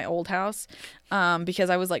did that at my old house, because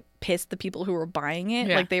I was pissed the people who were buying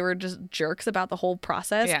it, they were just jerks about the whole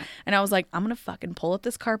process. Yeah. And I was like, I'm gonna fucking pull up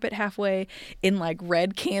this carpet halfway in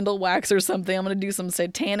red candle wax or something. I'm gonna do some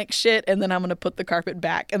satanic shit, and then I'm gonna put the carpet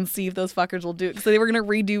back and see if those fuckers will do it. So they were gonna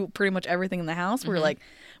redo pretty much everything in the house. We were like,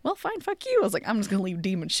 well, fine, fuck you. I was like, I'm just going to leave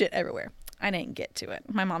demon shit everywhere. I didn't get to it.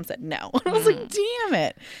 My mom said no. I was like, damn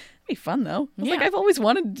it. It'd be fun, though. I was I've always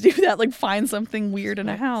wanted to do that, find something weird in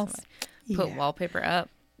a house. Put wallpaper up.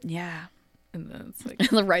 Yeah. And then it's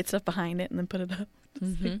the right stuff behind it and then put it up.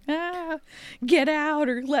 Get out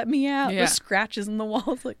or let me out. The scratches in the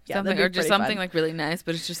walls. Something, or just something fun. Really nice,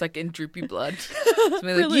 but it's just in droopy blood.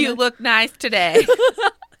 Really you look nice today.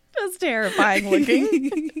 That's terrifying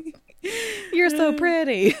looking. You're so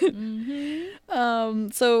pretty.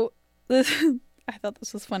 So this, I thought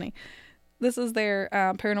this was funny. This is their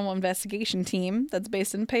paranormal investigation team that's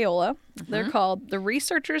based in Paola. They're called the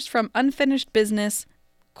Researchers from Unfinished Business,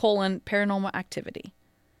 Paranormal Activity.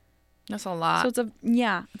 That's a lot. So it's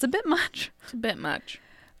a bit much. It's a bit much.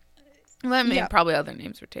 Well, I mean, probably other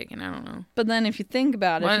names were taken. I don't know. But then if you think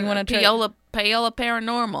about it, if you want to Paola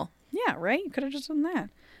Paranormal. Yeah, right? You could have just done that.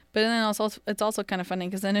 But then it's also kind of funny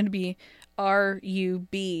because then it'd be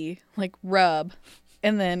RUB, rub,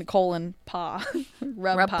 and then pa.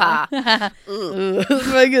 Rub pa.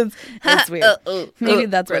 That's weird. Maybe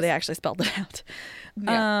that's where they actually spelled it out.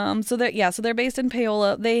 Yeah. So they're based in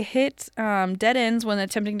Paola. They hit dead ends when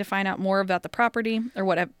attempting to find out more about the property or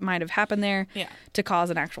what might have happened there to cause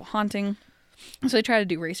an actual haunting. So they tried to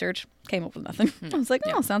do research, came up with nothing. I was like,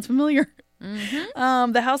 sounds familiar.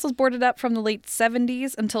 The house was boarded up from the late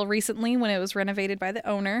 70s until recently when it was renovated by the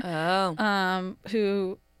owner. Oh.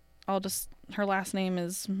 Who her last name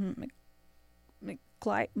is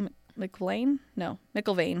McLean? No,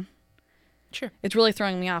 McIlvaine. Sure. It's really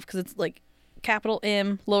throwing me off because it's capital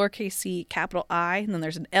M, lowercase c, capital I, and then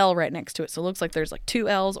there's an L right next to it. So it looks like there's two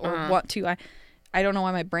L's or two I. I don't know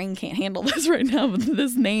why my brain can't handle this right now, but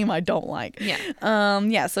this name I don't like.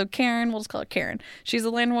 Yeah. So Karen, we'll just call her Karen. She's a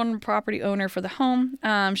landowner and property owner for the home.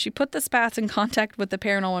 She put the Spats in contact with the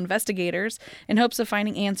paranormal investigators in hopes of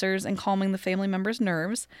finding answers and calming the family members'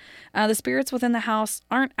 nerves. The spirits within the house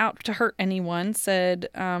aren't out to hurt anyone, said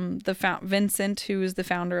Vincent, who is the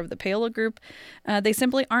founder of the Paola group. They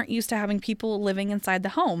simply aren't used to having people living inside the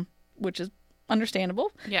home, which is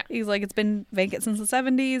understandable. Yeah. He's it's been vacant since the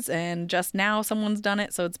 70s and just now someone's done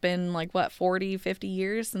it. So it's been 40, 50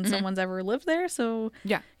 years since someone's ever lived there. So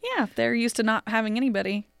yeah, if they're used to not having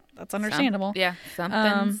anybody, that's understandable.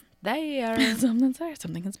 Something's there. Something's there.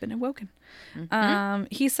 Something has been awoken.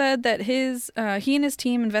 He said that he and his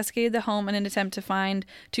team investigated the home in an attempt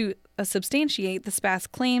to substantiate the Spats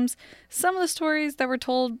claims. Some of the stories that were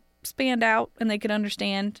told spanned out and they could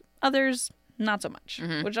understand. Others, not so much,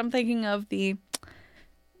 which I'm thinking of they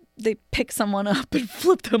pick someone up and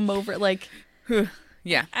flip them over.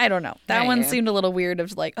 Yeah. I don't know. That Yeah, one yeah. seemed a little weird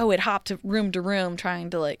of like, oh, it hopped to room trying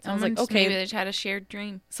to like, I was like, okay. Maybe they just had a shared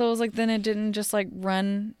dream. So I was like, then it didn't just like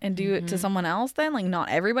run and do it to someone else then? Like not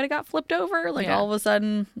everybody got flipped over? Like Yeah. all of a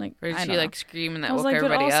sudden, like, Or did I she don't know. like scream and that I was woke like,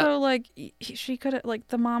 but everybody also up? like she could have like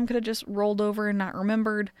the mom could have just rolled over and not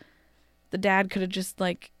remembered. The dad could have just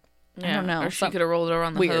like, I don't know. Or she could have rolled over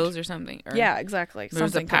on the weird. hose or something. Or Yeah, exactly. there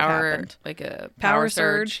was a Something could have power, happened. like a Power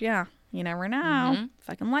surge. Yeah. You never know.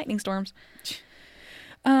 Fucking lightning storms.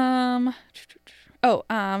 So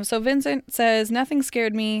Vincent says nothing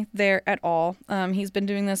scared me there at all. He's been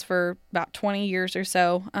doing this for about 20 years or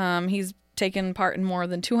so. He's taken part in more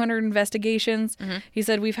than 200 investigations. He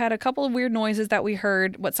said we've had a couple of weird noises that we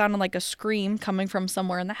heard, what sounded like a scream coming from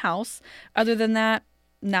somewhere in the house. Other than that,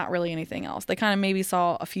 not really anything else. They kind of maybe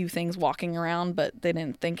saw a few things walking around, but they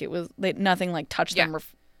didn't think it was nothing like touched them or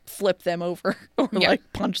flip them over or like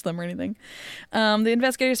punch them or anything. The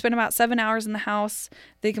investigators spent about 7 hours in the house.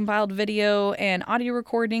 They compiled video and audio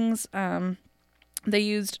recordings. They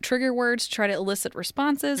used trigger words to try to elicit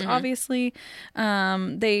responses, obviously.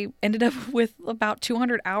 They ended up with about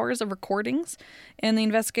 200 hours of recordings, and the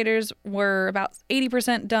investigators were about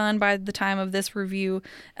 80% done by the time of this review.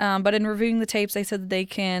 But in reviewing the tapes, they said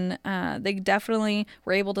that they definitely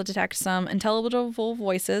were able to detect some intelligible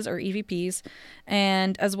voices, or EVPs,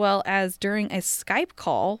 and as well as during a Skype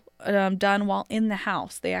call done while in the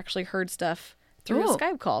house. They actually heard stuff through a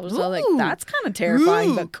Skype call. So like, that's kind of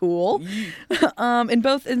terrifying, but cool. In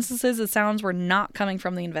both instances, the sounds were not coming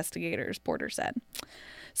from the investigators, Porter said.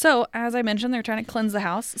 So, as I mentioned, they're trying to cleanse the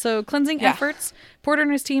house. So, cleansing efforts. Porter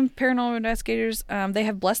and his team, paranormal investigators, they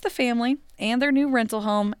have blessed the family and their new rental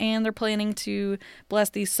home, and they're planning to bless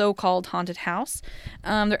the so-called haunted house.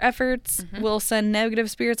 Their efforts will send negative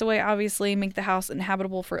spirits away, obviously, make the house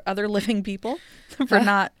inhabitable for other living people, for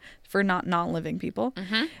not non-living people.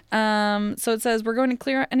 So it says we're going to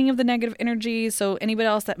clear out any of the negative energy, so anybody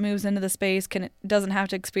else that moves into the space doesn't have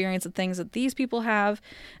to experience the things that these people have.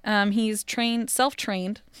 He's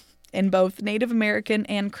self-trained in both Native American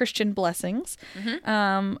and Christian blessings.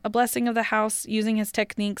 A blessing of the house using his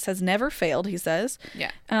techniques has never failed, he says.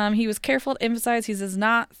 He was careful to emphasize he does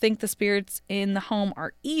not think the spirits in the home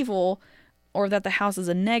are evil or that the house is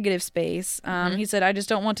a negative space. He said, I just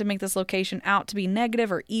don't want to make this location out to be negative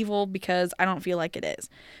or evil because I don't feel like it is.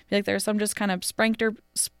 I feel like there's some just kind of prankster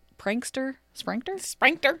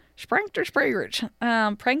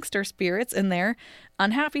spirits in there.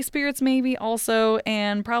 Unhappy spirits maybe also,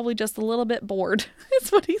 and probably just a little bit bored.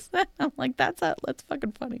 That's what he said. I'm like, that's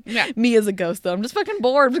fucking funny. Yeah. Me as a ghost though, I'm just fucking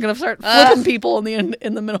bored. I'm just gonna start flipping people in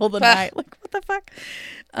the middle of the night. Like, what the fuck?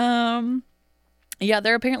 Yeah,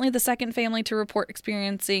 they're apparently the second family to report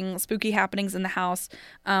experiencing spooky happenings in the house,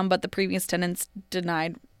 but the previous tenants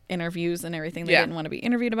denied interviews and everything. They didn't want to be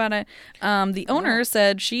interviewed about it. The owner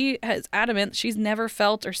said she is adamant she's never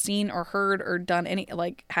felt or seen or heard or done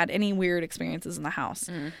had any weird experiences in the house,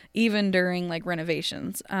 even during like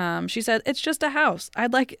renovations. She said it's just a house.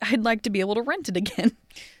 I'd like to be able to rent it again.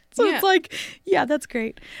 So it's like, yeah, that's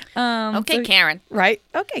great. Okay, Karen. Right?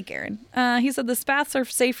 Okay, Karen. He said the Spaths are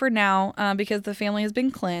safer now because the family has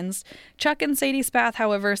been cleansed. Chuck and Sadie Spath,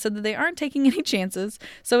 however, said that they aren't taking any chances.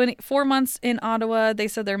 So in 4 months in Ottawa, they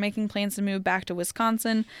said they're making plans to move back to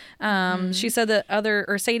Wisconsin. She said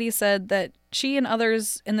that Sadie said that she and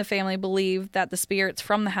others in the family believe that the spirits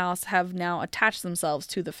from the house have now attached themselves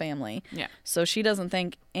to the family. Yeah. So she doesn't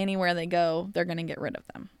think anywhere they go, they're going to get rid of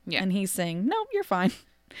them. Yeah. And he's saying, nope, you're fine.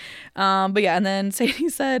 But yeah, and then Sadie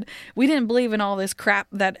said, we didn't believe in all this crap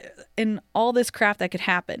that could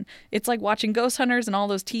happen. It's like watching Ghost Hunters and all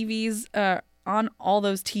those TVs, on all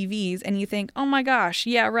those TVs, and you think, oh my gosh,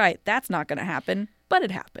 yeah, right, that's not going to happen. But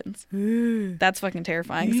it happens. That's fucking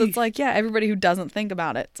terrifying. So it's like, yeah, everybody who doesn't think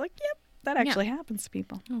about it, it's like, yep, that actually happens to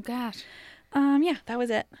people. Oh gosh. Yeah, that was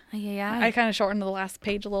it. Yeah. I kind of shortened the last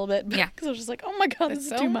page a little bit. Yeah. Because I was just like, oh my God, this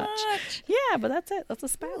is too much. Yeah, but that's it. That's a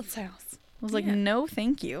Spath's house. I was like, no,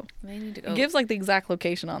 thank you. They need to go. It gives like the exact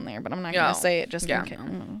location on there, but I'm not going to say it just in case.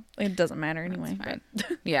 No. It doesn't matter anyway.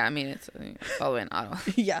 Yeah, I mean, it's all the way in Ottawa.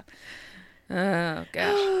 Yeah. Oh,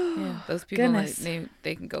 gosh. Yeah, those people,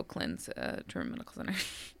 they can go cleanse Truman Medical Center.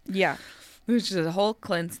 Yeah. Which is a whole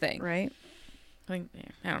cleanse thing. Right. I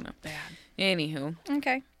don't know. Bad. Anywho.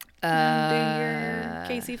 Okay. Do your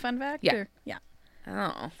Casey fun fact? Yeah. Or? Yeah. I don't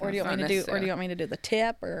know. Or do you want me to do the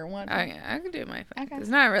tip or what? I can do my fact. Okay. It's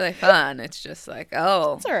not really fun. It's just like, it's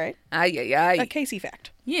all right. A Casey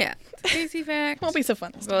fact. Yeah. Casey fact. Won't be so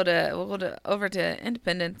fun. We'll go over to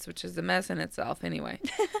Independence, which is a mess in itself anyway.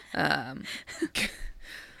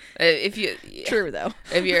 True though.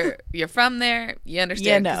 If you're from there, you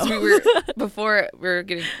understand. Yeah, no. Before we were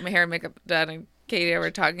getting my hair and makeup done and Katie and I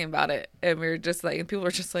were talking about it, and we were just like, and people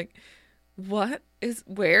were just like, where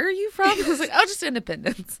are you from? I was like, oh, just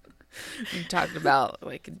Independence. We talked about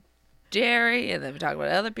like Jerry, and then we talked about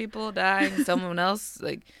other people dying. Someone else,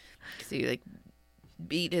 like, 'cause he like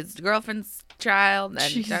beat his girlfriend's child.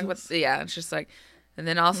 And we talked about, it's just like, and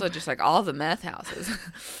then also just like all the meth houses.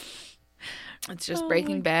 It's just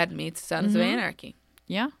Breaking Bad meets Sons of Anarchy.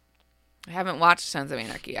 Yeah. I haven't watched Sons of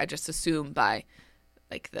Anarchy. I just assume by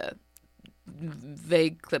like the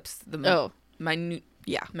vague clips, minute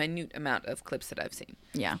amount of clips that I've seen.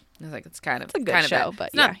 Yeah. I was like, it's kind of a good kind show, of but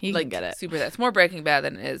it's not, you like, can get it. Super. It's more Breaking Bad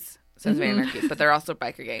than it is Sons of Anarchy, but they're also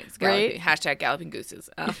biker gangs. Right? Hashtag Galloping Gooses.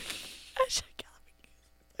 I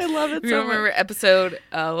love it You so remember much. episode,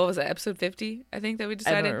 what was that, episode 50, I think, that we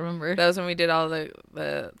decided? I don't remember. That was when we did all the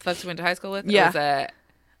fucks we went to high school with? Yeah. Or was that,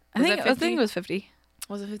 I think it was 50.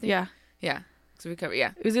 Was it 50? Yeah. Yeah. So we covered,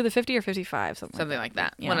 yeah. It was either 50 or 55, something Like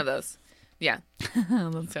that. Yeah. One of those. Yeah.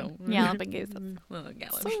 So, Galloping gooses. Little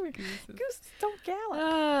galloping gooses. Gooses don't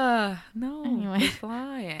gallop. No. Anyway. They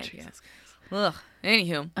fly, I guess. Ugh.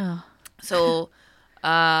 Anywho. Oh. So,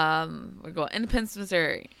 we're going Independence,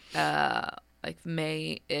 Missouri. Like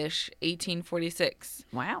May-ish, 1846.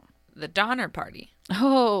 Wow. The Donner Party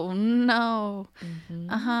Oh, no.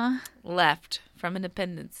 left from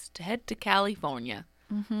Independence to head to California.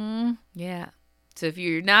 Mm-hmm. Yeah. So if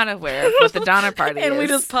you're not aware of what the Donner Party And is, we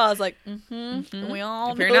just pause like, and we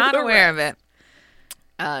all if you're know not the aware rest.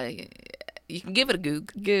 of it, you can give it a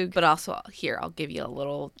goog. Goog. But also, here, I'll give you a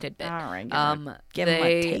little tidbit. All right. Give them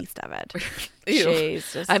a taste of it. Ew.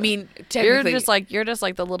 Jeez, just I mean, you're technically, just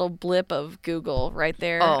like the little blip of Google right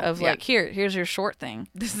there of like, here's your short thing.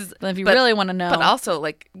 this is. But if you really want to know, But also,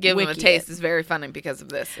 like, give them a Wiki taste it. is very funny because of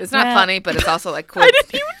this. It's not Well, funny, but it's also like cool. I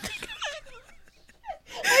didn't even think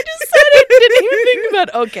I just said it. Didn't even think about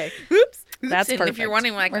it. Okay. Oops. That's And perfect. if you're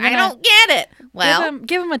wondering, like, We're I gonna don't get it. Well,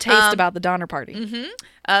 give them a taste about the Donner Party.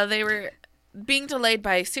 they were being delayed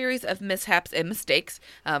by a series of mishaps and mistakes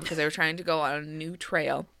because they were trying to go on a new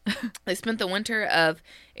trail. They spent the winter of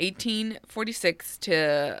 1846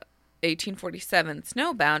 to 1847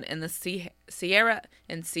 snowbound in the Sierra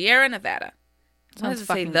Nevada. I was to say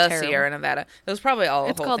fucking the terrible. Sierra Nevada. It was probably all.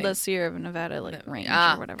 It's whole called thing. the Sierra Nevada range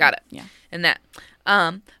Ah, or whatever. got it. Yeah. And that.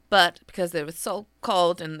 But because it was so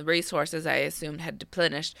cold and the resources, I assumed, had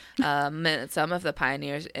depleted, some of the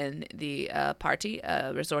pioneers in the party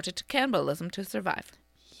resorted to cannibalism to survive.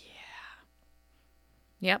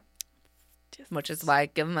 Yep. Which is why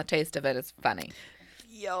give them a taste of it. It's funny.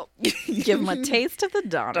 Yep. Give them a taste of the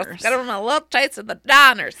Donners. Just give them a little taste of the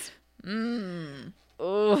Donners.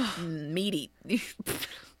 Ugh. Meaty.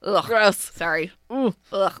 Ugh. Gross. Sorry. Ooh.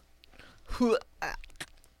 Ugh.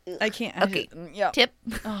 I can't. Okay. Yep. Tip.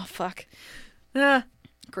 Oh fuck.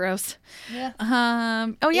 Gross. Yeah.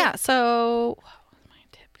 Oh yeah. So what was my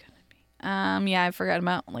tip gonna be? Yeah, I forgot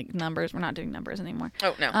about like numbers. We're not doing numbers anymore.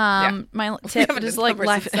 Oh no. My tip haven't is done like numbers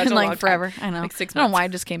life in such a long like time. forever. I know. Like 6 I don't know months. why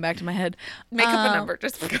it just came back to my head. Make up a number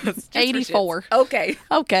just because. Just 84. Okay.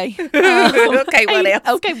 Okay. Okay, what else?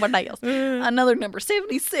 Okay, what else? Another number,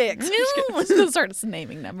 76. Let's just start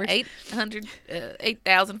naming numbers.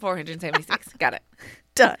 8,476. Got it.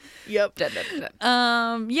 Done. Yep.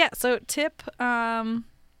 Done. Yeah, so tip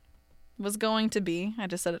was going to be, I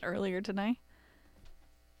just said it earlier today.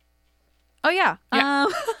 Oh yeah. Yeah.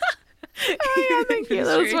 Oh yeah, thank you.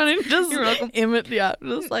 That was funny. Just You're welcome. Yeah,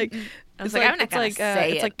 just like I was like, I'm not gonna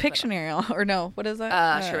say it's it, like but- Pictionary, or no, what is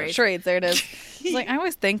that? Charades. Charades, there it is. It's like I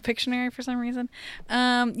always think Pictionary for some reason.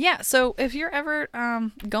 Yeah, so if you're ever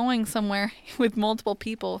going somewhere with multiple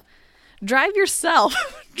people, drive yourself.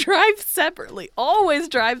 Drive separately. Always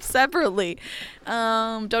drive separately.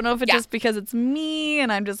 Don't know if it's just because it's me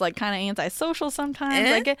and I'm just like kind of antisocial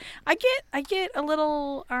sometimes. I get a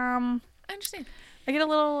little I understand. I get a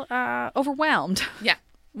little overwhelmed. Yeah.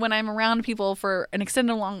 When I'm around people for an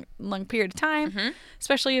extended long period of time,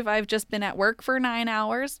 especially if I've just been at work for 9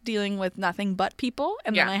 hours dealing with nothing but people,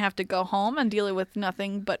 and then I have to go home and deal with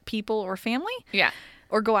nothing but people or family,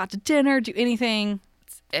 or go out to dinner, do anything.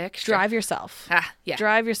 It's extra. Drive yourself. Yeah.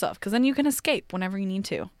 Drive yourself, because then you can escape whenever you need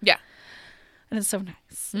to. Yeah. And it's so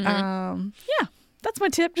nice. Yeah. That's my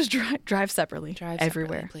tip. Just drive separately. Drive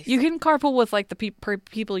everywhere. separately, please. You can carpool with like the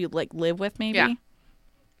people you like live with, maybe. Yeah.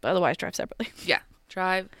 But otherwise, drive separately. Yeah.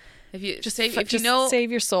 Drive. If you save your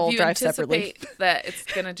soul, if you drive separately. anticipate that it's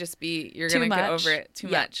gonna just be you're Too gonna get much. over it too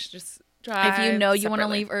Yeah. much. Just drive. If you know you want to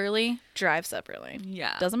separately. leave early, drive separately.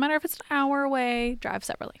 Yeah. Doesn't matter if it's an hour away, drive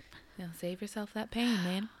separately. Yeah, save yourself that pain,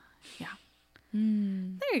 man. Yeah.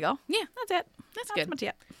 There you go. Yeah. That's it. That's good. my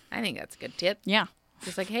tip. I think that's a good tip. Yeah.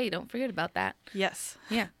 Just like, hey, don't forget about that. Yes.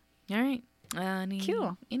 Yeah. All right.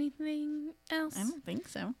 Cool. Anything else? I don't think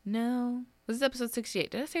so. No. Was this episode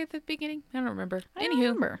 68? Did I say it at the beginning? I don't remember. I don't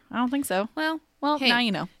remember. I don't think so. Well, hey, now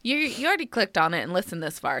you know. You already clicked on it and listened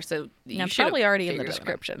this far, so you It's should probably already in the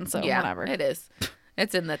description, so yeah, whatever. it is.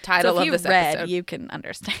 It's in the title So if of this you read, episode. you can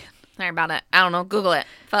understand. Sorry about it. I don't know. Google it.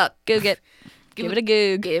 Fuck. Goog it. Give it a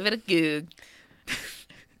goog. Give it a goog.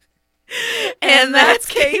 And that's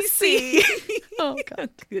Casey. Oh, God.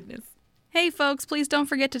 Goodness. Hey, folks, please don't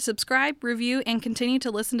forget to subscribe, review, and continue to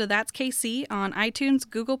listen to That's KC on iTunes,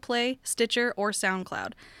 Google Play, Stitcher, or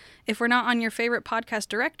SoundCloud. If we're not on your favorite podcast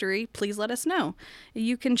directory, please let us know.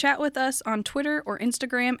 You can chat with us on Twitter or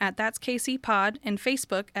Instagram at That's KC Pod and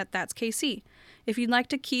Facebook at That's KC. If you'd like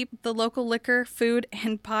to keep the local liquor, food,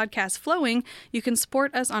 and podcast flowing, you can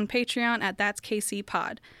support us on Patreon at That's KC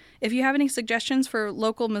Pod. If you have any suggestions for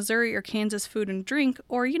local Missouri or Kansas food and drink,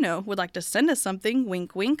 or, would like to send us something,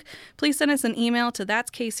 wink, wink, please send us an email to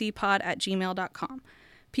thatskcpod@gmail.com.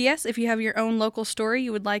 P.S. If you have your own local story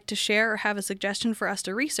you would like to share or have a suggestion for us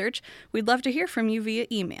to research, we'd love to hear from you via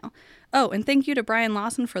email. Oh, and thank you to Brian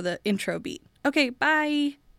Lawson for the intro beat. Okay, bye!